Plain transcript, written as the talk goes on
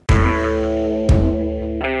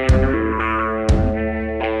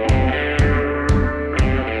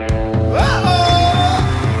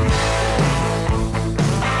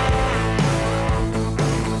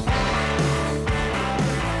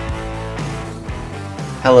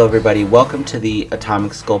Hello, everybody. Welcome to the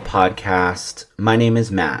Atomic Skull Podcast. My name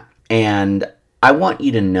is Matt, and I want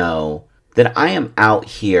you to know that I am out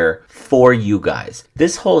here for you guys.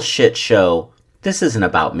 This whole shit show, this isn't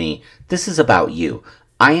about me. This is about you.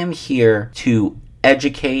 I am here to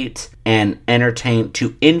educate and entertain,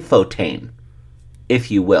 to infotain,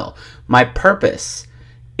 if you will. My purpose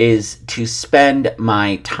is to spend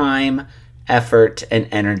my time, effort, and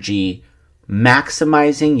energy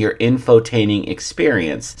maximizing your infotaining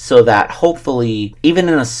experience so that hopefully, even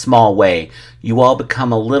in a small way, you all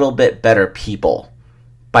become a little bit better people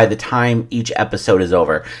by the time each episode is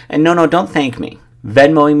over. And no, don't thank me.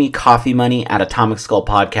 Venmoing me coffee money at Atomic Skull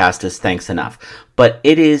Podcast is thanks enough. But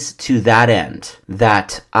it is to that end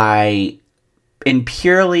that I, in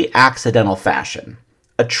purely accidental fashion,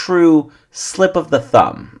 a true slip of the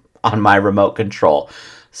thumb on my remote control,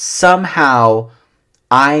 somehow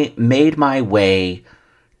I made my way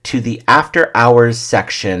to the after hours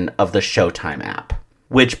section of the Showtime app,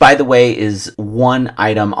 which, by the way, is one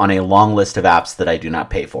item on a long list of apps that I do not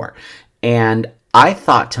pay for. And I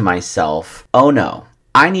thought to myself, oh no,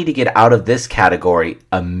 I need to get out of this category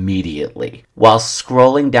immediately. While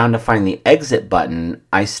scrolling down to find the exit button,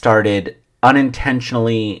 I started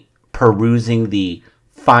unintentionally perusing the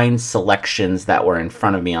fine selections that were in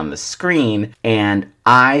front of me on the screen, and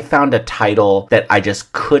I found a title that I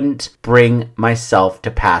just couldn't bring myself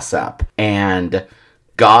to pass up. And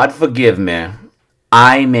God forgive me,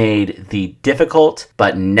 I made the difficult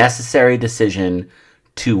but necessary decision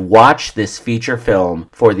to watch this feature film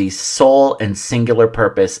for the sole and singular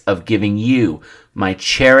purpose of giving you, my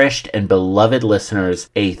cherished and beloved listeners,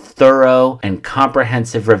 a thorough and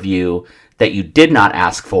comprehensive review that you did not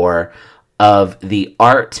ask for of the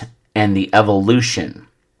art and the evolution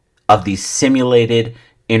of the simulated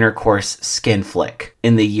intercourse skin flick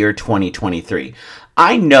in the year 2023.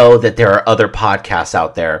 I know that there are other podcasts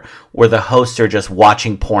out there where the hosts are just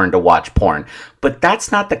watching porn to watch porn, but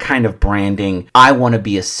that's not the kind of branding I want to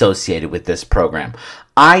be associated with this program.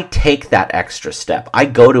 I take that extra step. I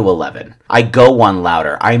go to 11. I go one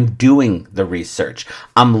louder. I'm doing the research.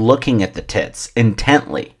 I'm looking at the tits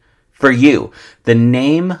intently for you. The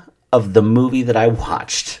name of the movie that I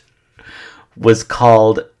watched was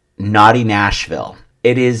called Naughty Nashville.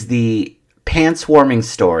 It is the pants-warming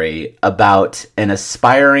story about an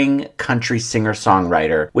aspiring country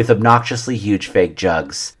singer-songwriter with obnoxiously huge fake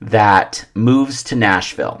jugs that moves to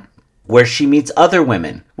Nashville, where she meets other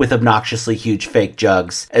women with obnoxiously huge fake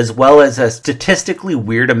jugs, as well as a statistically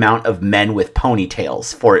weird amount of men with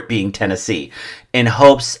ponytails, for it being Tennessee, in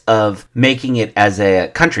hopes of making it as a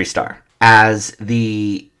country star. As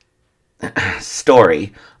the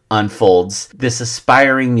story unfolds, this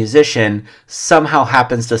aspiring musician somehow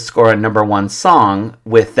happens to score a #1 song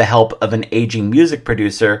with the help of an aging music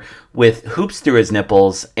producer with hoops through his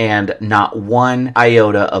nipples and not one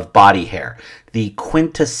iota of body hair. The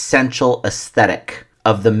quintessential aesthetic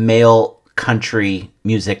of the male country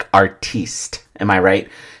music artiste. Am I right?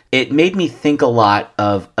 It made me think a lot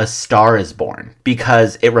of A Star Is Born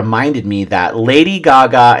because it reminded me that Lady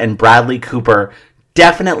Gaga and Bradley Cooper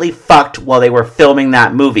definitely fucked while they were filming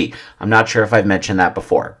that movie. I'm not sure if I've mentioned that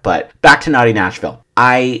before, but back to Naughty Nashville.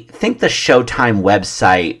 I think the Showtime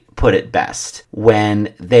website put it best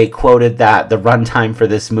when they quoted that the runtime for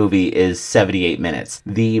this movie is 78 minutes.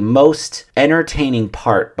 The most entertaining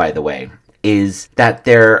part, by the way, is that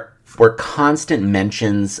there were constant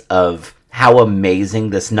mentions of how amazing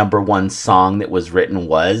this #1 song that was written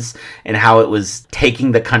was and how it was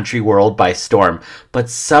taking the country world by storm. But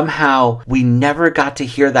somehow we never got to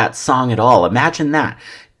hear that song at all. Imagine that.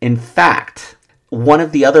 In fact, one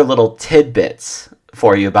of the other little tidbits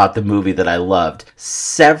for you about the movie that I loved,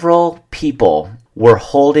 several people were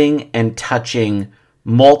holding and touching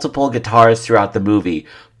multiple guitars throughout the movie,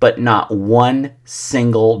 but not one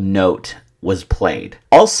single note was played.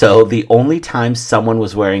 Also, the only time someone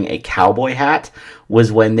was wearing a cowboy hat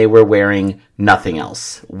was when they were wearing nothing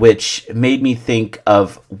else, which made me think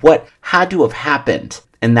of what had to have happened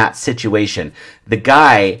in that situation. The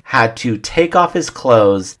guy had to take off his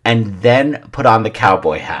clothes and then put on the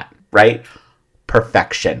cowboy hat, right?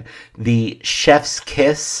 Perfection. The chef's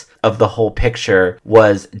kiss of the whole picture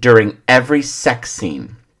was during every sex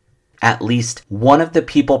scene. At least one of the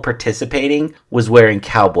people participating was wearing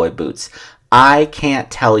cowboy boots. I can't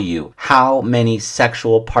tell you how many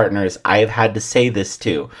sexual partners I have had to say this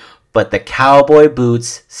to, but the cowboy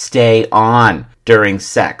boots stay on during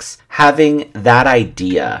sex. Having that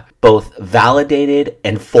idea both validated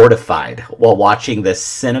and fortified while watching this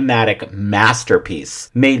cinematic masterpiece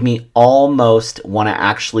made me almost want to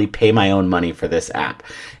actually pay my own money for this app.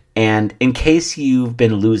 And in case you've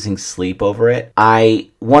been losing sleep over it, I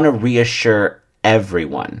want to reassure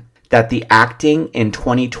everyone that the acting in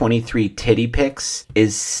 2023 titty pics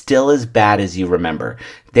is still as bad as you remember.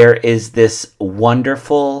 There is this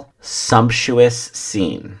wonderful, sumptuous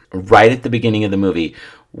scene right at the beginning of the movie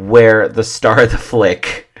where the star of the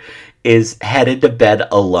flick is headed to bed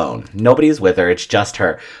alone. Nobody's with her, it's just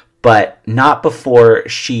her. But not before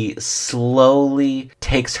she slowly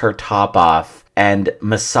takes her top off and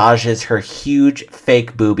massages her huge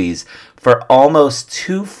fake boobies for almost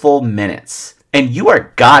 2 full minutes. And you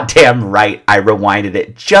are goddamn right, I rewinded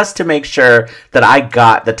it just to make sure that I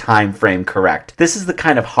got the time frame correct. This is the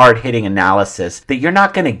kind of hard-hitting analysis that you're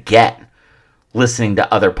not going to get listening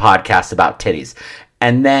to other podcasts about titties.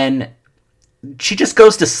 And then she just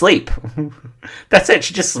goes to sleep. That's it.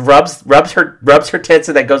 She just rubs her tits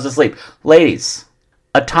and then goes to sleep. Ladies,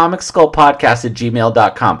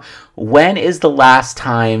 atomicskullpodcast@gmail.com. When is the last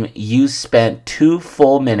time you spent 2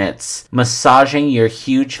 full minutes massaging your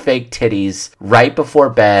huge fake titties right before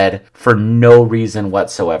bed for no reason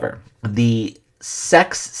whatsoever? The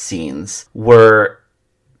sex scenes were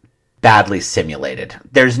badly simulated.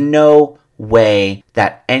 There's no way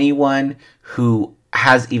that anyone who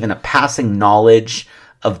has even a passing knowledge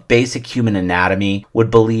of basic human anatomy would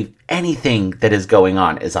believe anything that is going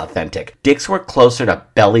on is authentic. Dicks were closer to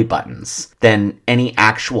belly buttons than any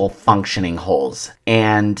actual functioning holes.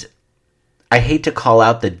 And I hate to call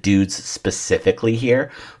out the dudes specifically here,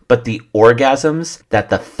 but the orgasms that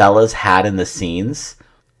the fellas had in the scenes,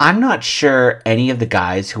 I'm not sure any of the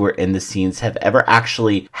guys who were in the scenes have ever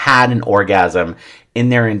actually had an orgasm in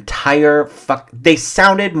their entire They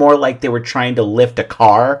sounded more like they were trying to lift a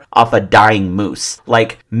car off a dying moose.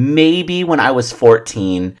 Like, maybe when I was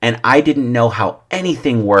 14 and I didn't know how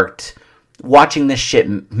anything worked, watching this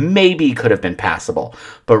shit maybe could have been passable.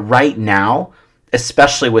 But right now,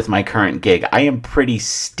 especially with my current gig, I am pretty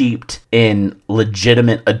steeped in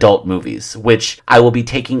legitimate adult movies, which I will be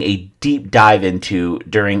taking a deep dive into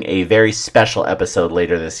during a very special episode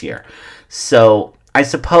later this year. So I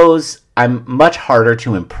suppose I'm much harder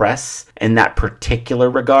to impress in that particular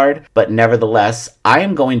regard, but nevertheless, I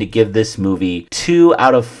am going to give this movie 2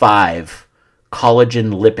 out of 5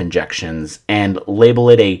 collagen lip injections and label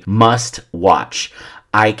it a must watch.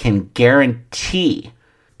 I can guarantee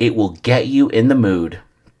it will get you in the mood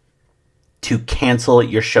to cancel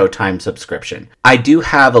your Showtime subscription. I do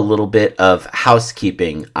have a little bit of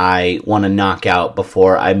housekeeping I want to knock out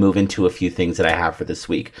before I move into a few things that I have for this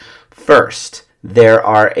week. First, there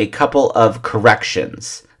are a couple of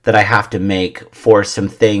corrections that I have to make for some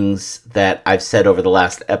things that I've said over the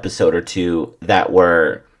last episode or two that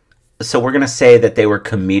were... So we're going to say that they were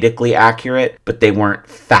comedically accurate, but they weren't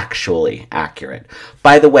factually accurate.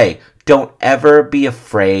 By the way, don't ever be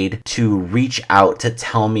afraid to reach out to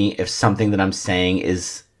tell me if something that I'm saying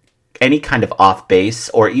is any kind of off base,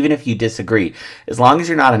 or even if you disagree. As long as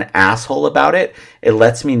you're not an asshole about it, it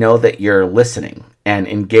lets me know that you're listening and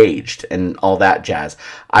engaged and all that jazz.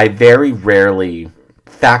 I very rarely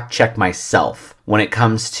fact check myself when it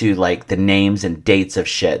comes to like the names and dates of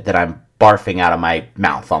shit that I'm barfing out of my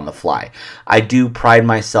mouth on the fly. I do pride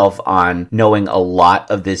myself on knowing a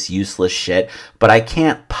lot of this useless shit, but I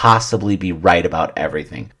can't possibly be right about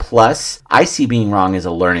everything. Plus, I see being wrong as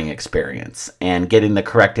a learning experience, and getting the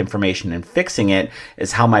correct information and fixing it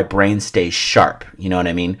is how my brain stays sharp. You know what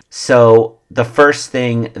I mean? So the first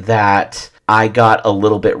thing that I got a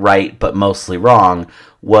little bit right, but mostly wrong,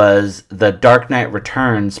 was The Dark Knight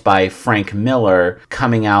Returns by Frank Miller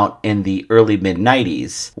coming out in the early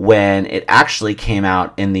mid-90s, when it actually came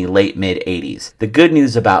out in the late mid-80s. The good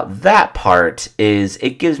news about that part is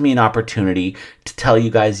it gives me an opportunity to tell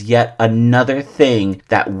you guys yet another thing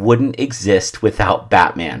that wouldn't exist without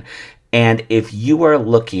Batman. And if you are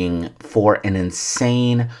looking for an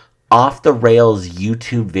insane, off-the-rails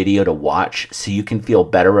YouTube video to watch so you can feel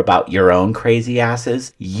better about your own crazy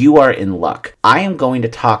asses, you are in luck. I am going to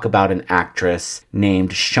talk about an actress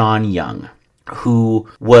named Sean Young, who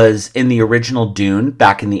was in the original Dune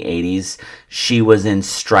back in the 80s. She was in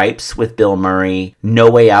Stripes with Bill Murray, No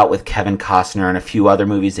Way Out with Kevin Costner, and a few other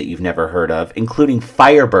movies that you've never heard of, including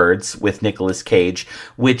Firebirds with Nicolas Cage,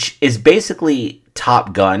 which is basically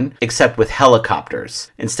Top Gun, except with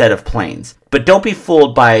helicopters instead of planes. But don't be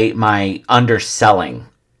fooled by my underselling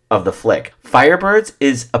of the flick. Firebirds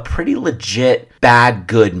is a pretty legit bad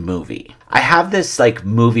good movie. I have this like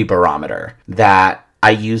movie barometer that I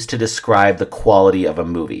use to describe the quality of a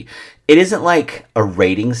movie. It isn't like a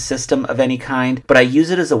rating system of any kind, but I use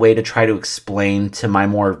it as a way to try to explain to my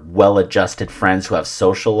more well-adjusted friends who have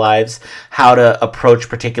social lives how to approach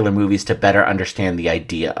particular movies to better understand the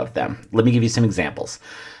idea of them. Let me give you some examples.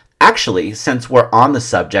 Actually, since we're on the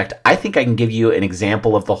subject, I think I can give you an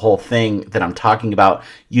example of the whole thing that I'm talking about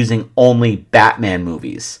using only Batman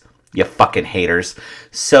movies. You fucking haters.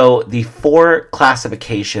 So the 4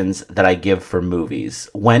 classifications that I give for movies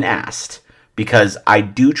when asked, because I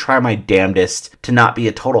do try my damnedest to not be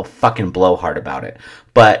a total fucking blowhard about it,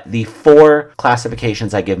 but the 4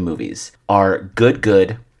 classifications I give movies are good,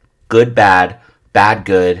 good, good, bad, bad,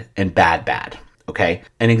 good, and bad, bad. Okay?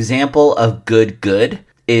 An example of good, good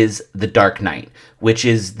is The Dark Knight, which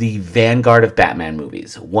is the vanguard of Batman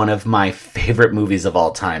movies. One of my favorite movies of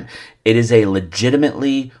all time. It is a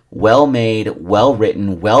legitimately well-made,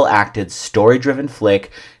 well-written, well-acted, story-driven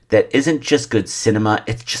flick that isn't just good cinema,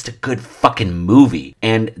 it's just a good fucking movie.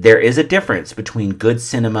 And there is a difference between good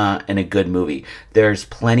cinema and a good movie. There's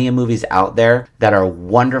plenty of movies out there that are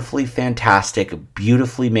wonderfully fantastic,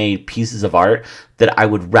 beautifully made pieces of art that I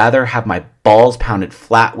would rather have my balls pounded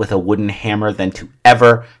flat with a wooden hammer than to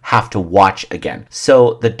ever have to watch again.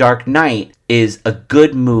 So The Dark Knight is a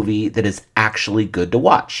good movie that is actually good to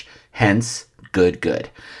watch. Hence, good, good.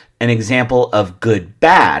 An example of good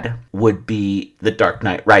bad would be The Dark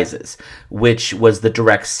Knight Rises, which was the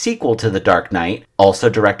direct sequel to The Dark Knight,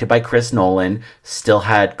 also directed by Chris Nolan, still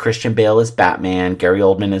had Christian Bale as Batman, Gary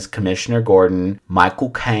Oldman as Commissioner Gordon,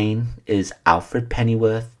 Michael Caine is Alfred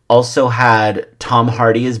Pennyworth, also had Tom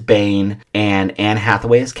Hardy as Bane and Anne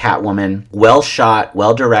Hathaway as Catwoman. Well shot,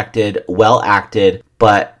 well directed, well acted,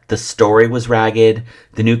 but the story was ragged,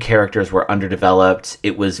 the new characters were underdeveloped,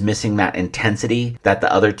 it was missing that intensity that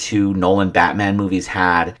the other 2 Nolan Batman movies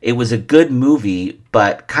had. It was a good movie,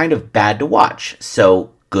 but kind of bad to watch,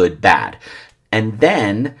 so good bad. And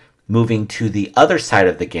then, moving to the other side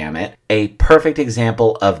of the gamut, a perfect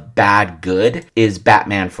example of bad good is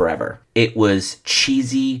Batman Forever. It was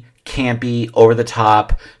cheesy, campy, over the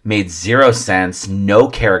top, made zero sense, no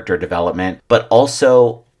character development, but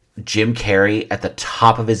also Jim Carrey at the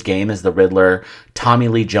top of his game as the Riddler. Tommy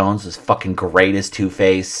Lee Jones was fucking great as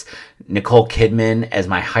Two-Face. Nicole Kidman as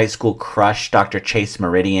my high school crush, Dr. Chase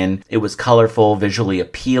Meridian. It was colorful, visually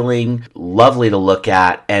appealing, lovely to look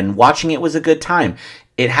at, and watching it was a good time.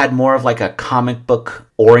 It had more of like a comic book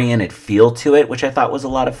oriented feel to it, which I thought was a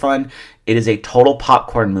lot of fun. It is a total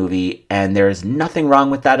popcorn movie, and there is nothing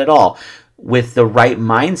wrong with that at all. With the right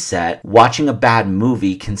mindset, watching a bad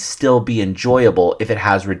movie can still be enjoyable if it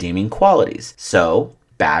has redeeming qualities. So,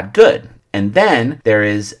 bad, good. And then there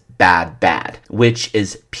is bad, bad, which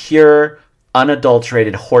is pure,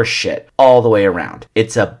 unadulterated horseshit all the way around.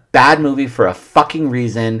 It's a bad movie for a fucking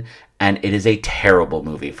reason, and it is a terrible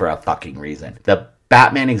movie for a fucking reason. The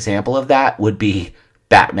Batman example of that would be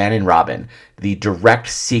Batman and Robin, the direct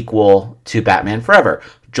sequel to Batman Forever.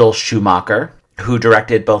 Joel Schumacher, who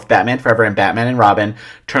directed both Batman Forever and Batman and Robin,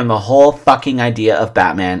 turned the whole fucking idea of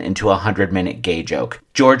Batman into a 100-minute gay joke.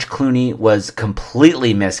 George Clooney was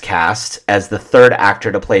completely miscast as the 3rd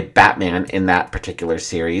actor to play Batman in that particular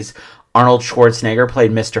series. Arnold Schwarzenegger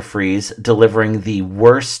played Mr. Freeze, delivering the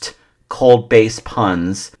worst cold base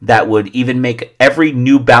puns that would even make every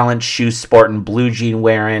New Balance shoe sporting, blue jean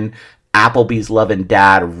wearing, Applebee's loving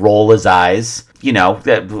dad roll his eyes. You know,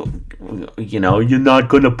 you're not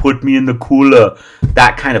gonna put me in the cooler.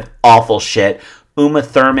 That kind of awful shit. Uma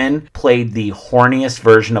Thurman played the horniest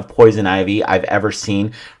version of Poison Ivy I've ever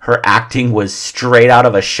seen. Her acting was straight out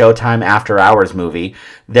of a Showtime After Hours movie.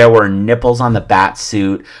 There were nipples on the bat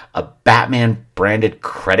suit, a Batman branded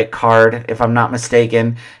credit card, if I'm not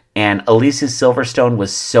mistaken. And Alicia Silverstone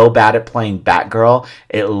was so bad at playing Batgirl,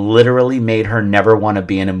 it literally made her never want to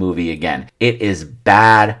be in a movie again. It is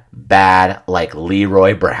bad, bad like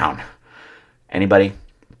Leroy Brown. Anybody?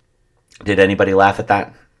 Did anybody laugh at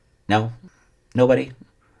that? No? Nobody?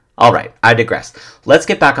 All right, I digress. Let's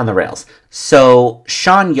get back on the rails. So,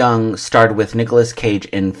 Sean Young starred with Nicolas Cage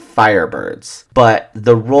in Firebirds, but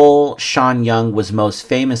the role Sean Young was most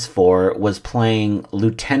famous for was playing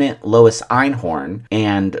Lieutenant Lois Einhorn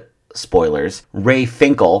and, spoilers, Ray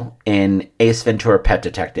Finkel in Ace Ventura: Pet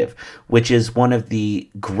Detective, which is one of the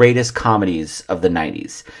greatest comedies of the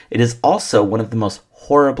 90s. It is also one of the most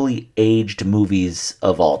horribly aged movies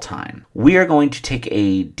of all time. We are going to take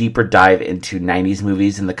a deeper dive into 90s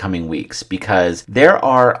movies in the coming weeks because there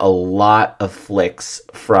are a lot of flicks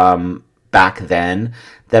from back then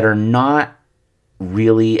that are not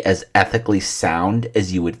really as ethically sound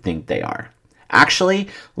as you would think they are. Actually,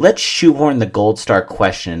 let's shoehorn the gold star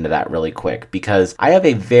question into that really quick because I have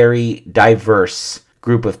a very diverse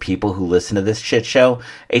group of people who listen to this shit show,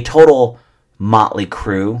 a total motley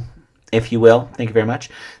crew, if you will. Thank you very much.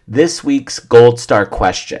 This week's gold star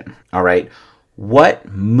question, all right? What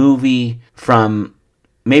movie from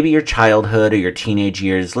maybe your childhood or your teenage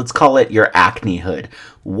years, let's call it your acne-hood.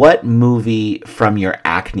 What movie from your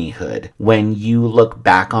acne-hood, when you look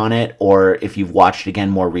back on it, or if you've watched it again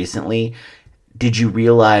more recently, did you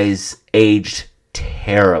realize aged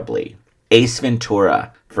terribly? Ace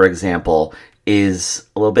Ventura, for example, is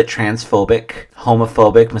a little bit transphobic,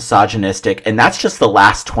 homophobic, misogynistic, and that's just the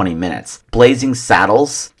last 20 minutes. Blazing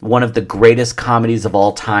Saddles, one of the greatest comedies of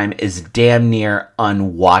all time, is damn near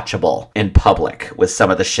unwatchable in public with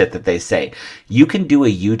some of the shit that they say. You can do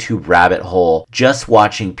a YouTube rabbit hole just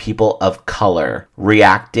watching people of color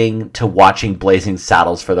reacting to watching Blazing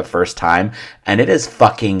Saddles for the first time, and it is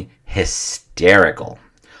fucking hysterical.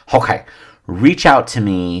 Okay, reach out to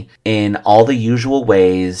me in all the usual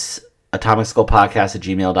ways.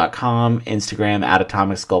 atomicskullpodcast@gmail.com, Instagram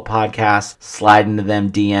 @atomicskullpodcast, slide into them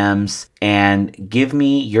DMs, and give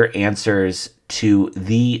me your answers to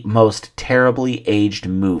the most terribly aged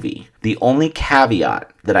movie. The only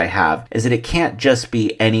caveat that I have is that it can't just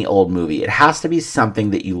be any old movie. It has to be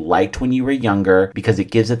something that you liked when you were younger because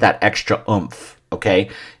it gives it that extra oomph. Okay,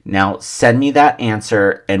 now send me that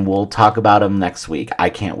answer and we'll talk about them next week. I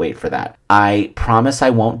can't wait for that. I promise I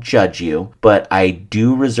won't judge you, but I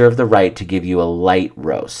do reserve the right to give you a light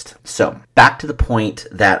roast. So, back to the point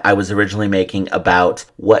that I was originally making about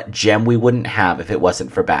what gem we wouldn't have if it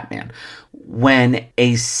wasn't for Batman. When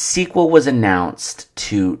a sequel was announced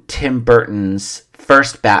to Tim Burton's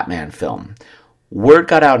first Batman film, word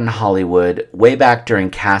got out in Hollywood way back during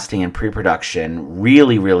casting and pre-production,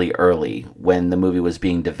 really, really early when the movie was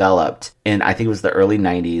being developed, and I think it was the early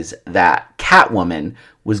 90s, that Catwoman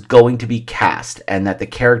was going to be cast and that the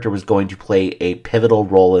character was going to play a pivotal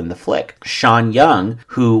role in the flick. Sean Young,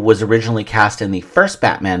 who was originally cast in the first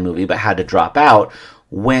Batman movie but had to drop out,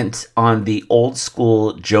 went on the old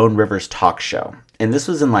school Joan Rivers talk show. And this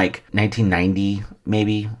was in like 1990,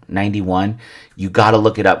 maybe 91. You got to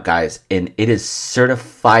look it up, guys. And it is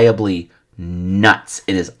certifiably nuts.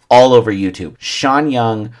 It is all over YouTube. Sean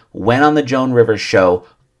Young went on the Joan Rivers show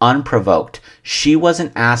unprovoked. She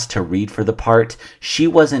wasn't asked to read for the part. She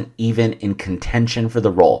wasn't even in contention for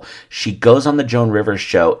the role. She goes on the Joan Rivers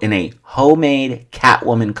show in a homemade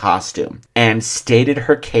Catwoman costume and stated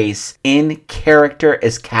her case in character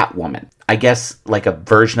as Catwoman. I guess like a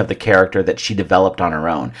version of the character that she developed on her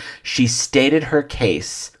own. She stated her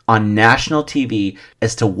case on national TV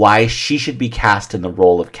as to why she should be cast in the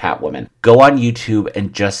role of Catwoman. Go on YouTube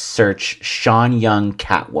and just search Sean Young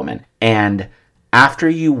Catwoman. And after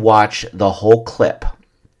you watch the whole clip,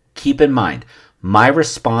 keep in mind, my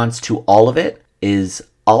response to all of it is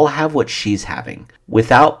I'll have what she's having.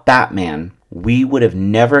 Without Batman, we would have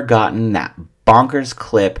never gotten that bonkers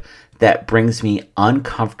clip that brings me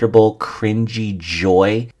uncomfortable, cringy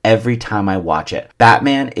joy every time I watch it.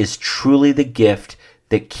 Batman is truly the gift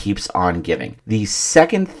that keeps on giving. The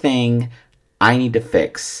second thing I need to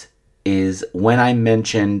fix is when I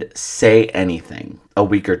mentioned Say Anything a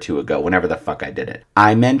week or two ago, whenever the fuck I did it.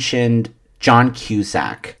 I mentioned John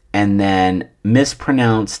Cusack and then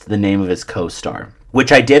mispronounced the name of his co-star,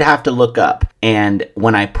 which I did have to look up. And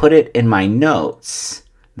when I put it in my notes,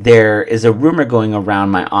 there is a rumor going around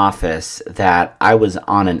my office that I was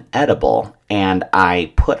on an edible and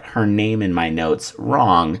I put her name in my notes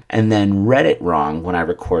wrong and then read it wrong when I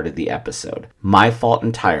recorded the episode. My fault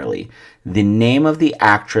entirely. The name of the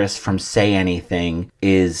actress from Say Anything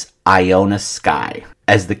is Iona Sky.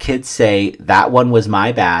 As the kids say, that one was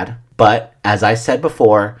my bad, but as I said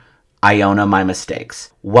before, Iona my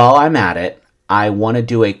mistakes. While I'm at it, I want to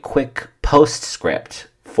do a quick postscript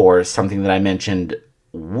for something that I mentioned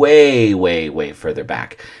way further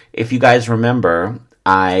back. If you guys remember,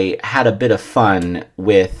 I had a bit of fun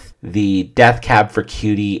with the Death Cab for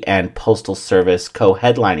Cutie and Postal Service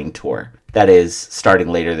co-headlining tour that is starting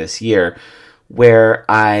later this year, where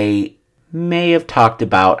I may have talked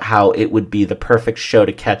about how it would be the perfect show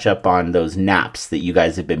to catch up on those naps that you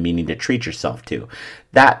guys have been meaning to treat yourself to.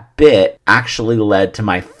 That bit actually led to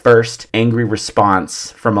my first angry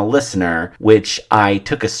response from a listener, which I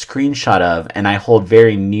took a screenshot of and I hold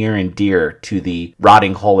very near and dear to the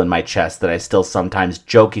rotting hole in my chest that I still sometimes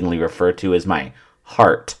jokingly refer to as my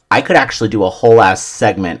heart. I could actually do a whole ass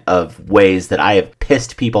segment of ways that I have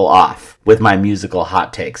pissed people off with my musical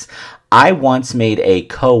hot takes. I once made a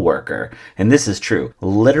coworker, and this is true,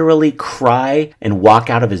 literally cry and walk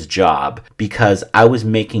out of his job because I was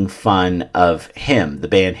making fun of him, the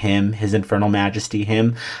band Him, His Infernal Majesty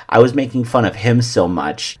Him. I was making fun of him so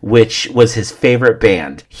much, which was his favorite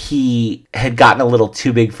band. He had gotten a little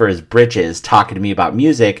too big for his britches talking to me about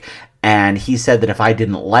music, and he said that if I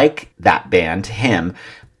didn't like that band, Him,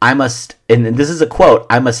 I must, and this is a quote,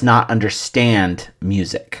 I must not understand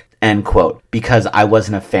music. end quote, because I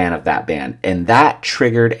wasn't a fan of that band. And that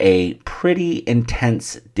triggered a pretty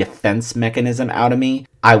intense defense mechanism out of me.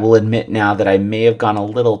 I will admit now that I may have gone a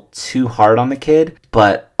little too hard on the kid,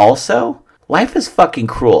 but also, life is fucking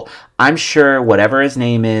cruel. I'm sure whatever his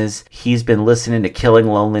name is, he's been listening to Killing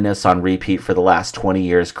Loneliness on repeat for the last 20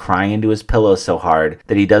 years, crying into his pillow so hard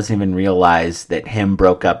that he doesn't even realize that him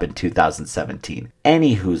broke up in 2017.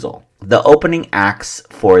 Any hoozle. The opening acts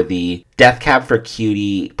for the Death Cab for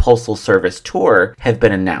Cutie Postal Service tour have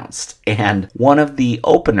been announced. And one of the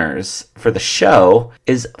openers for the show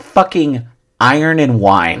is fucking Iron and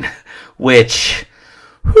Wine, which,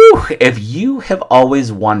 whew, if you have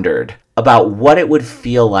always wondered about what it would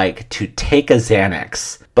feel like to take a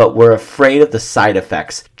Xanax, but were afraid of the side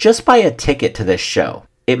effects, just buy a ticket to this show.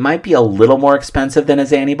 It might be a little more expensive than a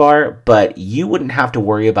Xanny bar, but you wouldn't have to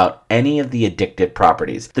worry about any of the addictive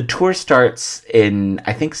properties. The tour starts in,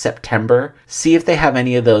 I think, September. See if they have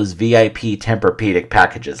any of those VIP Tempur-Pedic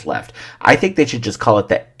packages left. I think they should just call it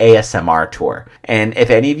the ASMR tour. And if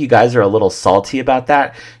any of you guys are a little salty about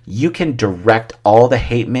that, you can direct all the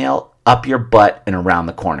hate mail up your butt and around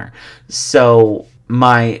the corner. So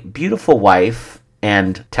my beautiful wife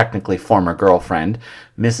and technically former girlfriend,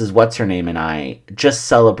 Mrs. What's-Her-Name, and I just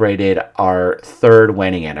celebrated our 3rd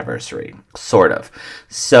wedding anniversary, sort of.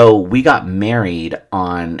 So we got married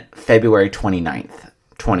on February 29th,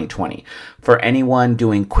 2020. For anyone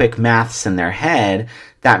doing quick maths in their head,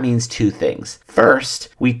 that means 2 things. First,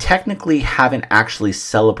 we technically haven't actually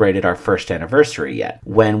celebrated our 1st anniversary yet.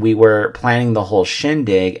 When we were planning the whole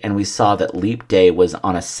shindig and we saw that Leap Day was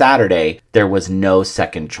on a Saturday, there was no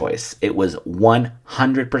second choice. It was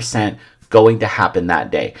 100% going to happen that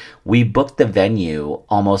day. We booked the venue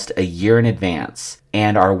almost a year in advance,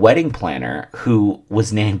 and our wedding planner, who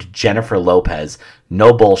was named Jennifer Lopez,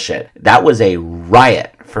 no bullshit, that was a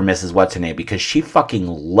riot for Mrs. What's-Her-Name because she fucking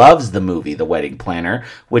loves the movie The Wedding Planner,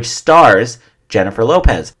 which stars Jennifer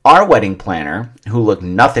Lopez. Our wedding planner, who looked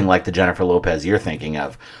nothing like the Jennifer Lopez you're thinking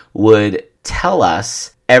of, would tell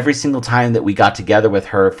us every single time that we got together with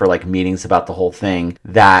her for like meetings about the whole thing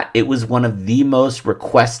that it was one of the most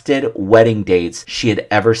requested wedding dates she had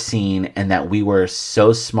ever seen, and that we were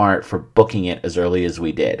so smart for booking it as early as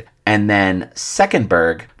we did. And then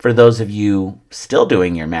secondberg, for those of you still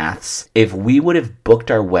doing your maths, if we would have booked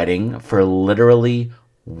our wedding for literally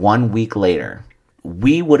 1 week later,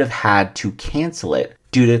 we would have had to cancel it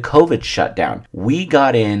due to COVID shutdown. We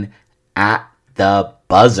got in at the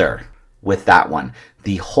buzzer with that one.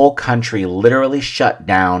 The whole country literally shut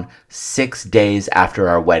down 6 days after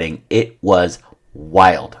our wedding. It was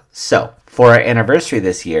wild. So, for our anniversary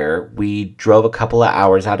this year, we drove a couple of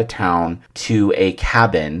hours out of town to a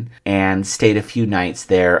cabin and stayed a few nights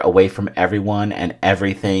there away from everyone and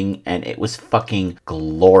everything, and it was fucking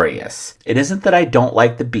glorious. It isn't that I don't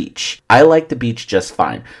like the beach. I like the beach just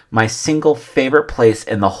fine. My single favorite place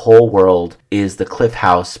in the whole world is the Cliff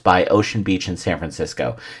House by Ocean Beach in San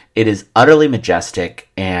Francisco. It is utterly majestic,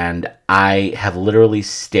 and I have literally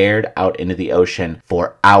stared out into the ocean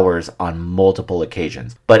for hours on multiple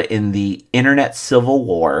occasions. But in the internet civil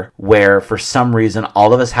war, where for some reason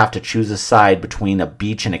all of us have to choose a side between a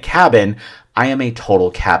beach and a cabin, I am a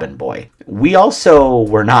total cabin boy. We also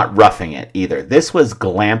were not roughing it either. This was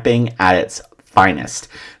glamping at its finest.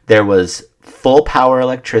 There was full power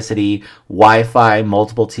electricity, Wi-Fi,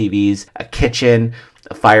 multiple TVs, a kitchen,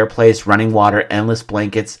 a fireplace, running water, endless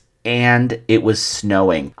blankets, and it was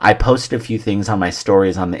snowing. I posted a few things on my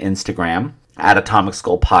stories on the Instagram at Atomic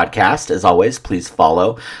Skull Podcast. As always, please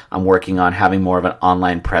follow. I'm working on having more of an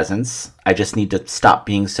online presence. I just need to stop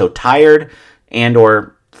being so tired and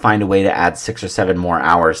or find a way to add 6 or 7 more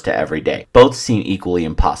hours to every day. Both seem equally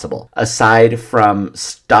impossible. Aside from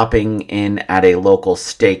stopping in at a local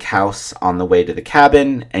steakhouse on the way to the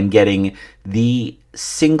cabin and getting the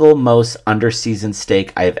single most underseasoned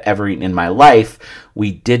steak I have ever eaten in my life,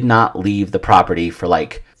 we did not leave the property for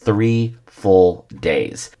like 3 full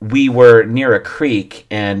days. We were near a creek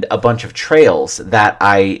and a bunch of trails that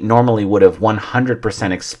I normally would have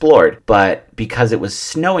 100% explored, but because it was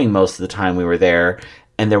snowing most of the time we were there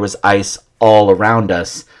and there was ice all around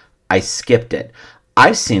us, I skipped it.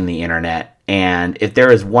 I've seen the internet, and if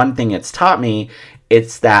there is one thing it's taught me,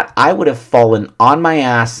 it's that I would have fallen on my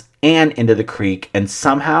ass and into the creek, and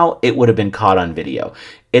somehow it would have been caught on video.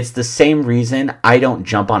 It's the same reason I don't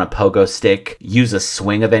jump on a pogo stick, use a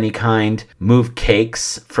swing of any kind, move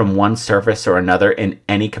cakes from one surface or another in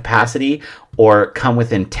any capacity, or come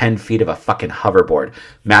within 10 feet of a fucking hoverboard.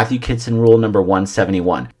 Matthew Kidson rule number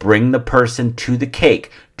 171. Bring the person to the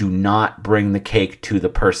cake. Do not bring the cake to the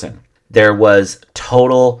person. There was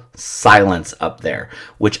total silence up there,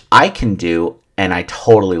 which I can do, and I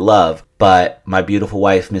totally love, but my beautiful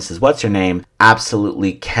wife, Mrs. What's-Her-Name,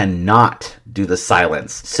 absolutely cannot do the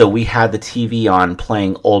silence. So we had the TV on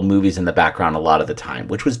playing old movies in the background a lot of the time,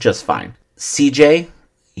 which was just fine. CJ,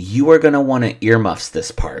 you are going to want to earmuffs this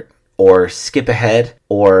part, or skip ahead,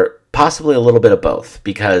 or possibly a little bit of both,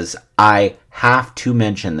 because I have to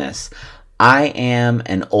mention this. I am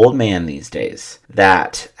an old man these days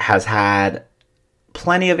that has had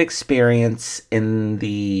plenty of experience in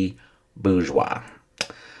the bourgeois.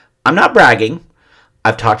 I'm not bragging.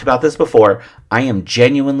 I've talked about this before. I am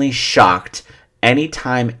genuinely shocked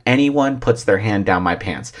anytime anyone puts their hand down my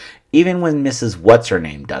pants. Even when Mrs.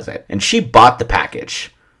 What's-Her-Name does it. And she bought the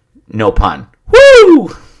package. No pun.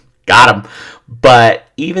 Woo! Got him. But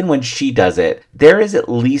even when she does it, there is at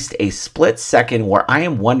least a split second where I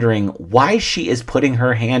am wondering why she is putting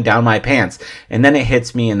her hand down my pants. And then it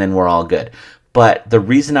hits me and then we're all good. But the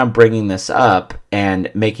reason I'm bringing this up and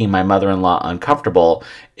making my mother-in-law uncomfortable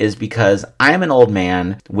is because I'm an old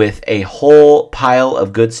man with a whole pile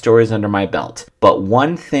of good stories under my belt. But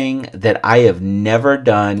one thing that I have never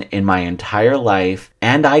done in my entire life,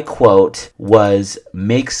 and I quote, was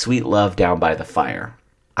make sweet love down by the fire.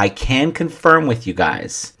 I can confirm with you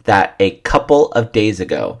guys that a couple of days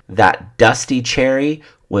ago, that dusty cherry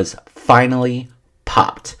was finally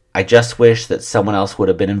popped. I just wish that someone else would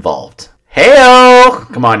have been involved. Hey-o!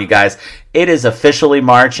 Come on, you guys. It is officially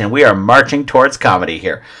March, and we are marching towards comedy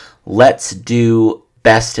here. Let's do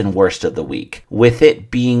best and worst of the week. With it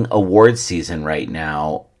being award season right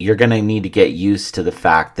now, you're going to need to get used to the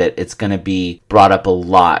fact that it's going to be brought up a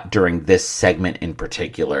lot during this segment in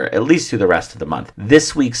particular, at least through the rest of the month.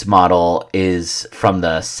 This week's model is from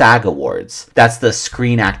the SAG Awards. That's the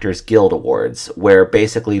Screen Actors Guild Awards, where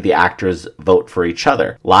basically the actors vote for each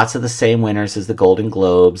other. Lots of the same winners as the Golden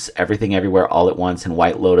Globes, Everything Everywhere All at Once, and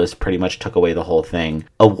White Lotus pretty much took away the whole thing.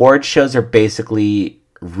 Award shows are basically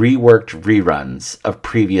reworked reruns of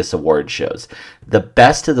previous award shows. The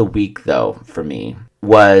best of the week, though, for me,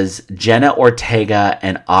 was Jenna Ortega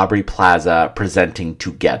and Aubrey Plaza presenting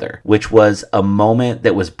Together, which was a moment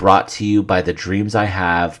that was brought to you by the dreams I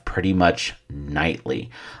have pretty much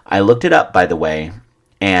nightly. I looked it up, by the way,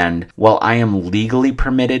 and while I am legally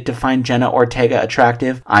permitted to find Jenna Ortega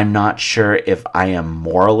attractive, I'm not sure if I am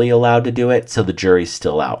morally allowed to do it, so the jury's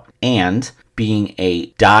still out. And being a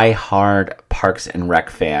die-hard Parks and Rec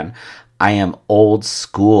fan, I am old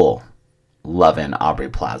school loving Aubrey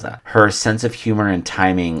Plaza. Her sense of humor and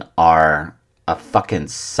timing are a fucking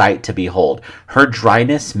sight to behold. Her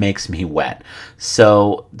dryness makes me wet.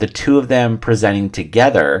 So the two of them presenting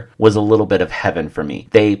together was a little bit of heaven for me.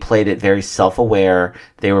 They played it very self-aware.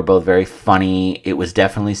 They were both very funny. It was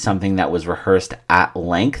definitely something that was rehearsed at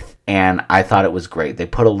length, and I thought it was great. They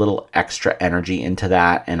put a little extra energy into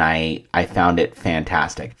that, and I found it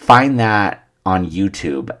fantastic. Find that on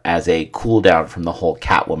YouTube as a cool down from the whole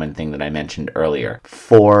Catwoman thing that I mentioned earlier.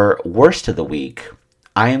 For worst of the week,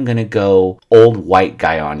 I am going to go old white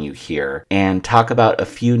guy on you here and talk about a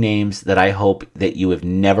few names that I hope that you have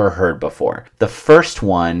never heard before. The first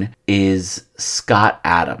one is Scott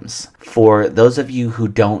Adams. For those of you who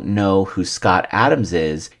don't know who Scott Adams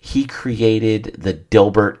is, he created the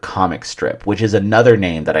Dilbert comic strip, which is another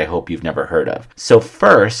name that I hope you've never heard of. So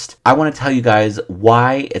first, I want to tell you guys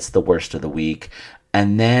why it's the worst of the week.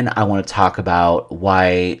 And then I want to talk about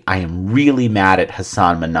why I am really mad at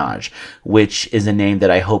Hassan Minhaj, which is a name that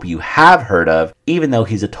I hope you have heard of, even though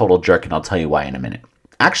he's a total jerk, and I'll tell you why in a minute.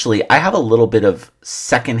 Actually, I have a little bit of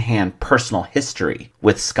secondhand personal history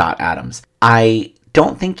with Scott Adams. I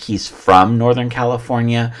don't think he's from Northern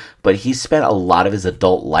California, but he spent a lot of his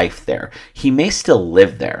adult life there. He may still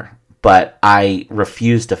live there, but I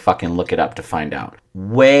refuse to fucking look it up to find out.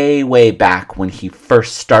 Way back when he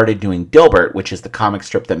first started doing Dilbert, which is the comic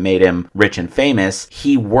strip that made him rich and famous,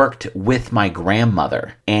 he worked with my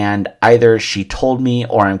grandmother. And either she told me,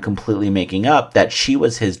 or I'm completely making up, that she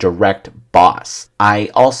was his direct boss. I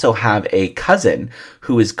also have a cousin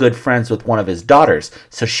who is good friends with one of his daughters,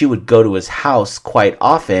 so she would go to his house quite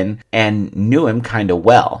often and knew him kind of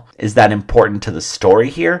well. Is that important to the story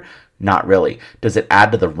here? Not really. Does it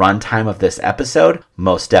add to the runtime of this episode?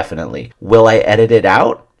 Most definitely. Will I edit it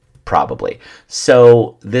out? Probably.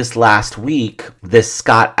 So this last week, this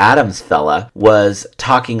Scott Adams fella was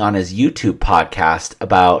talking on his YouTube podcast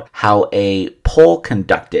about how a poll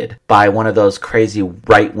conducted by one of those crazy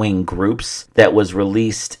right-wing groups that was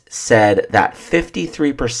released said that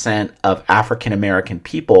 53% of African American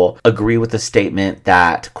people agree with the statement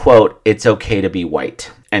that, quote, it's okay to be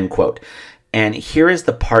white, end quote. And here is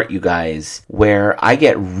the part, you guys, where I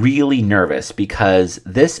get really nervous because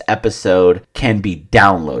this episode can be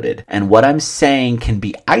downloaded. And what I'm saying can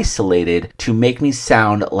be isolated to make me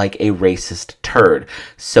sound like a racist turd.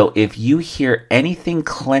 So if you hear anything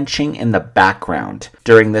clenching in the background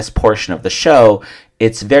during this portion of the show,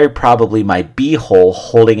 it's very probably my beehole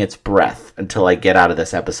holding its breath until I get out of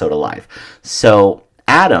this episode alive. So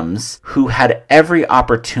Adams, who had every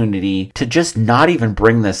opportunity to just not even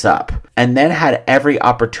bring this up, and then had every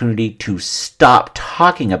opportunity to stop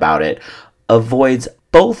talking about it, avoids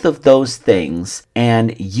both of those things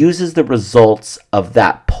and uses the results of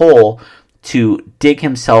that poll to dig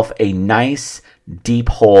himself a nice deep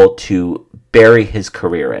hole to bury his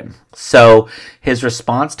career in. So his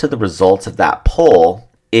response to the results of that poll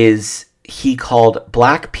is he called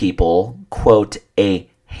black people, quote, a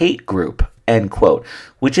hate group, end quote,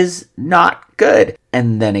 which is not good.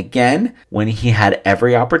 And then again, when he had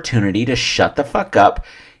every opportunity to shut the fuck up,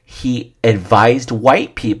 he advised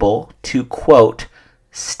white people to, quote,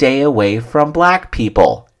 stay away from black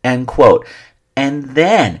people, end quote. And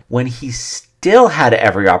then when he still had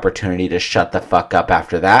every opportunity to shut the fuck up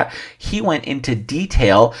after that, he went into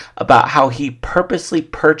detail about how he purposely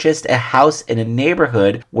purchased a house in a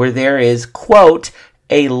neighborhood where there is, quote,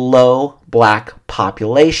 a low black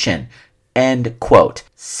population, end quote.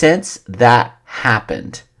 Since that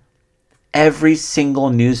happened, every single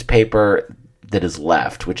newspaper that is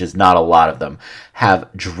left, which is not a lot of them, have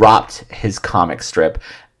dropped his comic strip,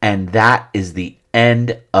 and that is the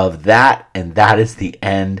end of that, and that is the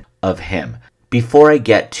end of him. Before I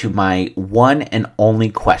get to my one and only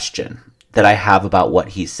question that I have about what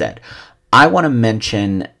he said, I want to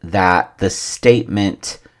mention that the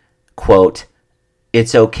statement, quote,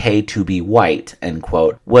 it's okay to be white, end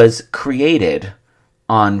quote, was created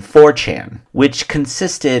on 4chan, which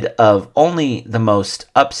consisted of only the most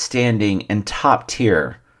upstanding and top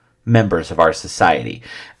tier members of our society.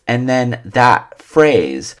 And then that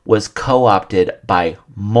phrase was co-opted by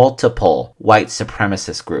multiple white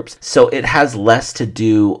supremacist groups. So it has less to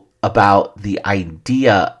do about the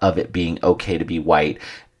idea of it being okay to be white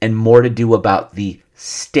and more to do about the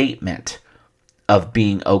statement of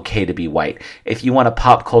being okay to be white. If you want a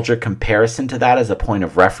pop culture comparison to that as a point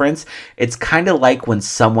of reference, it's kind of like when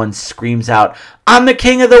someone screams out, I'm the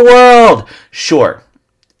king of the world! Sure,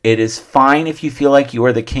 it is fine if you feel like you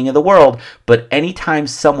are the king of the world, but anytime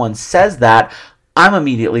someone says that, I'm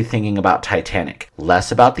immediately thinking about Titanic.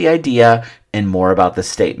 Less about the idea and more about the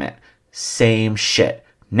statement. Same shit.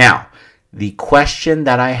 Now, the question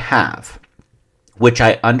that I have, which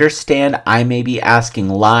I understand I may be asking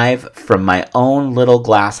live from my own little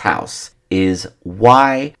glass house, is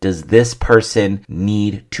why does this person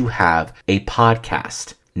need to have a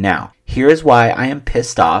podcast? Now, here is why I am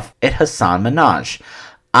pissed off at Hasan Minhaj.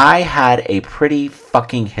 I had a pretty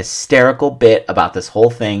fucking hysterical bit about this whole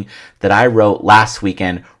thing that I wrote last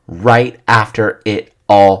weekend right after it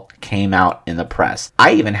all came out in the press.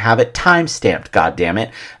 I even have it timestamped,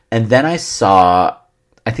 goddammit. And then I saw,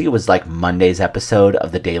 I think it was like Monday's episode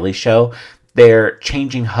of The Daily Show. They're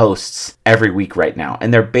changing hosts every week right now.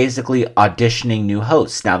 And they're basically auditioning new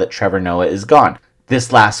hosts now that Trevor Noah is gone.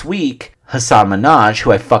 This last week, Hasan Minhaj,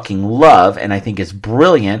 who I fucking love and I think is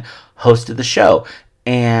brilliant, hosted the show.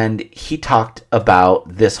 And he talked about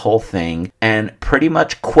this whole thing and pretty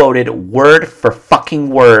much quoted word for fucking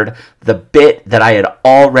word the bit that I had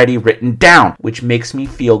already written down, which makes me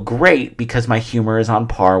feel great because my humor is on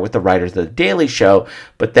par with the writers of The Daily Show,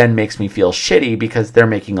 but then makes me feel shitty because they're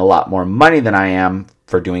making a lot more money than I am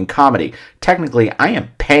for doing comedy. Technically, I am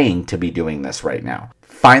paying to be doing this right now.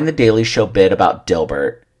 Find The Daily Show bit about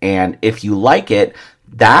Dilbert, and if you like it,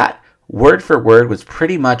 that word for word was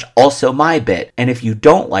pretty much also my bit. And if you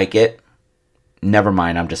don't like it, never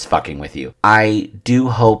mind, I'm just fucking with you. I do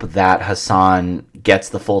hope that Hasan gets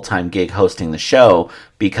the full-time gig hosting the show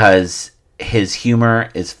because his humor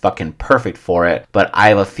is fucking perfect for it. But I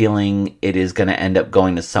have a feeling it is going to end up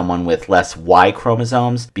going to someone with less Y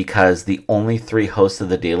chromosomes because the only 3 hosts of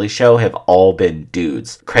The Daily Show have all been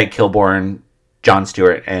dudes. Craig Kilborn, Jon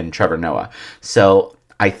Stewart, and Trevor Noah. So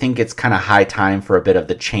I think it's kind of high time for a bit of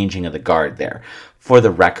the changing of the guard there. For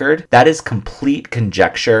the record, that is complete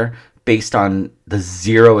conjecture based on the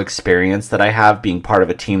zero experience that I have being part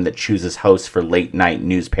of a team that chooses hosts for late night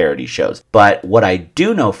news parody shows. But what I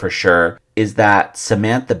do know for sure is that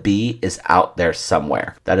Samantha Bee is out there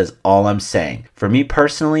somewhere. That is all I'm saying. For me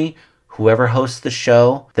personally, whoever hosts the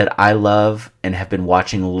show that I love and have been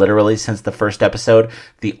watching literally since the first episode,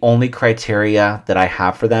 the only criteria that I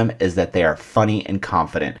have for them is that they are funny and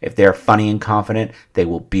confident. If they are funny and confident, they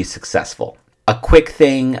will be successful. A quick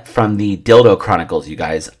thing from the Dildo Chronicles, you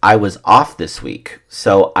guys. I was off this week,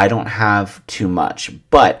 so I don't have too much.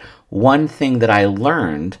 But one thing that I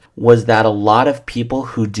learned was that a lot of people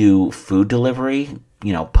who do food delivery,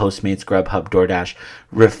 Postmates, Grubhub, DoorDash,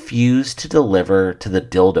 refuse to deliver to the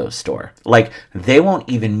dildo store. Like, they won't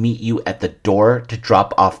even meet you at the door to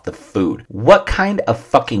drop off the food. What kind of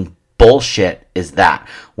fucking bullshit is that?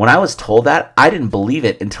 When I was told that, I didn't believe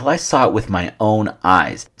it until I saw it with my own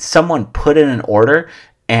eyes. Someone put in an order,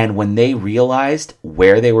 and when they realized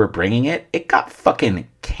where they were bringing it, it got fucking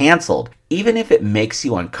canceled. Even if it makes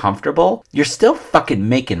you uncomfortable, you're still fucking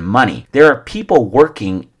making money. There are people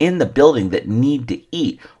working in the building that need to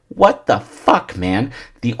eat. What the fuck, man?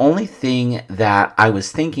 The only thing that I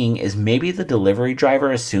was thinking is maybe the delivery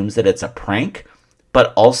driver assumes that it's a prank.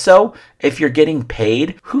 But also, if you're getting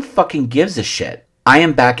paid, who fucking gives a shit? I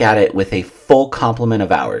am back at it with a full complement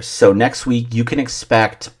of hours. So next week, you can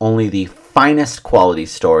expect only the finest quality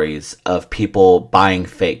stories of people buying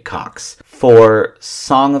fake cocks. For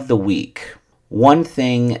Song of the Week, one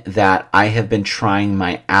thing that I have been trying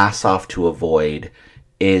my ass off to avoid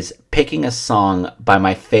is picking a song by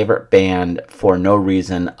my favorite band for no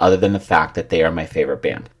reason other than the fact that they are my favorite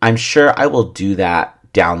band. I'm sure I will do that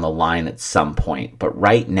down the line at some point, but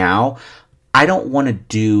right now I don't want to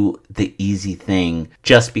do the easy thing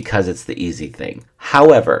just because it's the easy thing.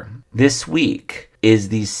 However, this week is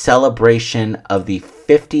the celebration of the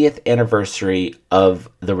 50th anniversary of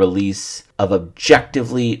the release of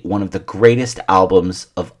objectively one of the greatest albums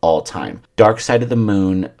of all time, Dark Side of the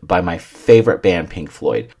Moon by my favorite band, Pink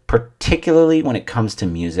Floyd. Particularly when it comes to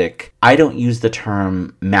music, I don't use the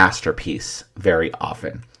term masterpiece very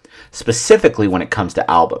often. Specifically when it comes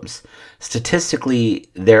to albums. Statistically,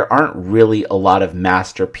 there aren't really a lot of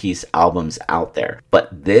masterpiece albums out there,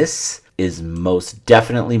 but this is most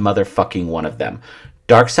definitely motherfucking one of them.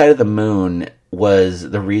 Dark Side of the Moon was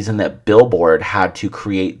the reason that Billboard had to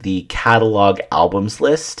create the catalog albums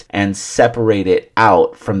list and separate it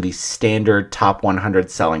out from the standard top 100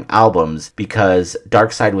 selling albums because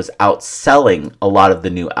Dark Side was outselling a lot of the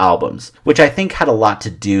new albums, which I think had a lot to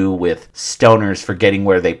do with stoners forgetting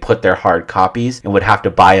where they put their hard copies and would have to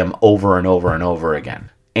buy them over and over and over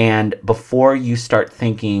again. And before you start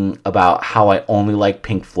thinking about how I only like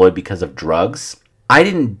Pink Floyd because of drugs, I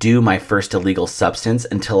didn't do my first illegal substance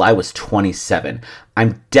until I was 27.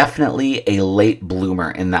 I'm definitely a late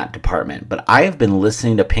bloomer in that department, but I have been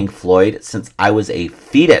listening to Pink Floyd since I was a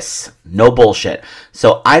fetus. No bullshit.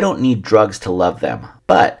 So I don't need drugs to love them.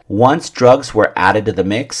 But once drugs were added to the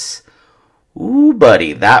mix, ooh,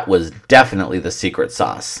 buddy, that was definitely the secret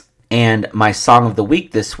sauce. And my song of the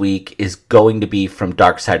week this week is going to be from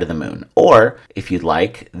Dark Side of the Moon, or, if you'd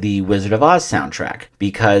like, the Wizard of Oz soundtrack.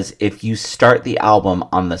 Because if you start the album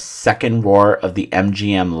on the second roar of the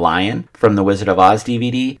MGM Lion from the Wizard of Oz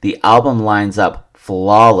DVD, the album lines up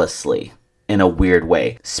flawlessly in a weird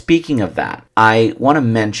way. Speaking of that, I want to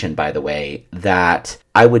mention, by the way, that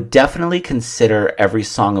I would definitely consider every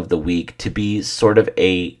song of the week to be sort of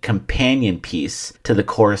a companion piece to the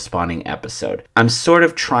corresponding episode. I'm sort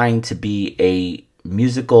of trying to be a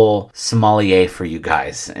musical sommelier for you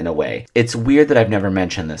guys in a way. It's weird that I've never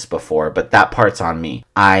mentioned this before, but that part's on me.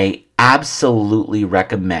 I absolutely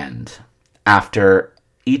recommend, after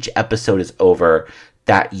each episode is over,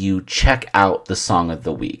 that you check out the song of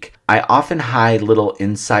the week. I often hide little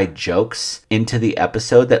inside jokes into the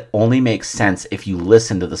episode that only make sense if you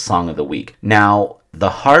listen to the song of the week. Now, the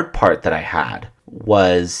hard part that I had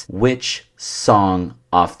was which song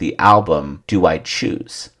off the album do I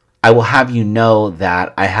choose? I will have you know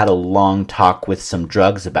that I had a long talk with some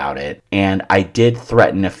drugs about it, and I did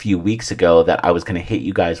threaten a few weeks ago that I was going to hit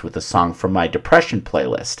you guys with a song from my depression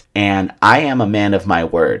playlist, and I am a man of my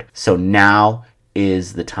word, so now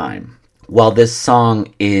is the time. While this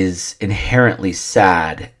song is inherently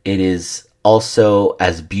sad, it is also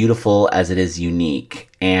as beautiful as it is unique,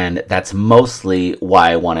 and that's mostly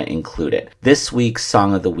why I want to include it. This week's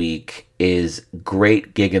song of the week is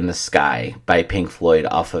Great Gig in the Sky by Pink Floyd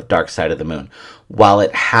off of Dark Side of the Moon. While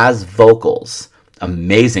it has vocals,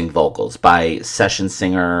 amazing vocals by session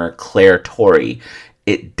singer Claire Torrey,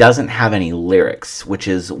 it doesn't have any lyrics, which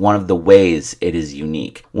is one of the ways it is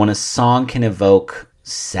unique. When a song can evoke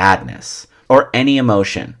sadness or any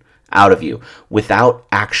emotion out of you without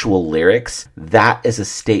actual lyrics, that is a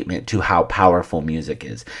statement to how powerful music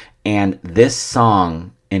is. And this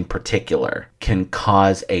song in particular can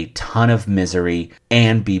cause a ton of misery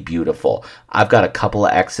and be beautiful. I've got a couple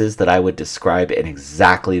of exes that I would describe in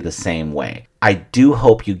exactly the same way. I do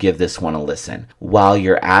hope you give this one a listen. While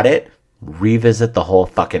you're at it, revisit the whole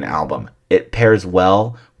fucking album. It pairs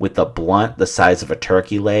well with a blunt the size of a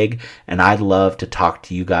turkey leg, and I'd love to talk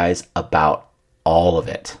to you guys about all of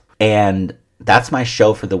it. And that's my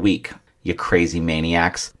show for the week, you crazy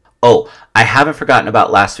maniacs. Oh, I haven't forgotten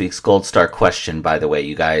about last week's Gold Star question, by the way,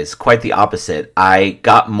 you guys. Quite the opposite. I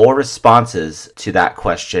got more responses to that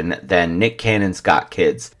question than Nick Cannon's Got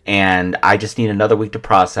Kids, and I just need another week to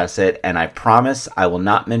process it, and I promise I will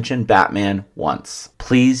not mention Batman once.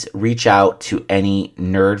 Please reach out to any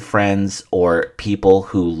nerd friends or people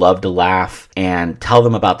who love to laugh and tell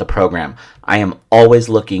them about the program. I am always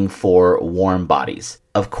looking for warm bodies.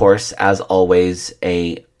 Of course, as always,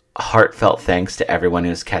 a heartfelt thanks to everyone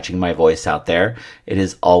who's catching my voice out there. It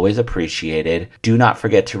is always appreciated. Do not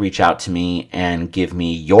forget to reach out to me and give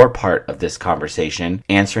me your part of this conversation,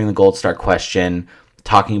 answering the Gold Star question,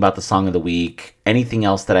 talking about the song of the week, anything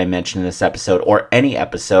else that I mentioned in this episode or any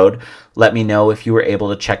episode. Let me know if you were able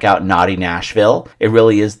to check out Naughty Nashville. It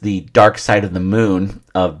really is the dark side of the moon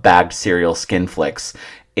of bagged cereal skin flicks.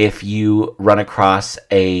 If you run across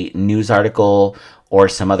a news article or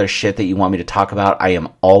some other shit that you want me to talk about, I am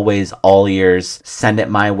always all ears. Send it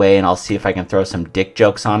my way and I'll see if I can throw some dick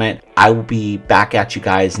jokes on it. I will be back at you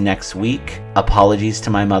guys next week. Apologies to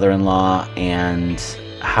my mother-in-law, and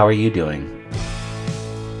how are you doing?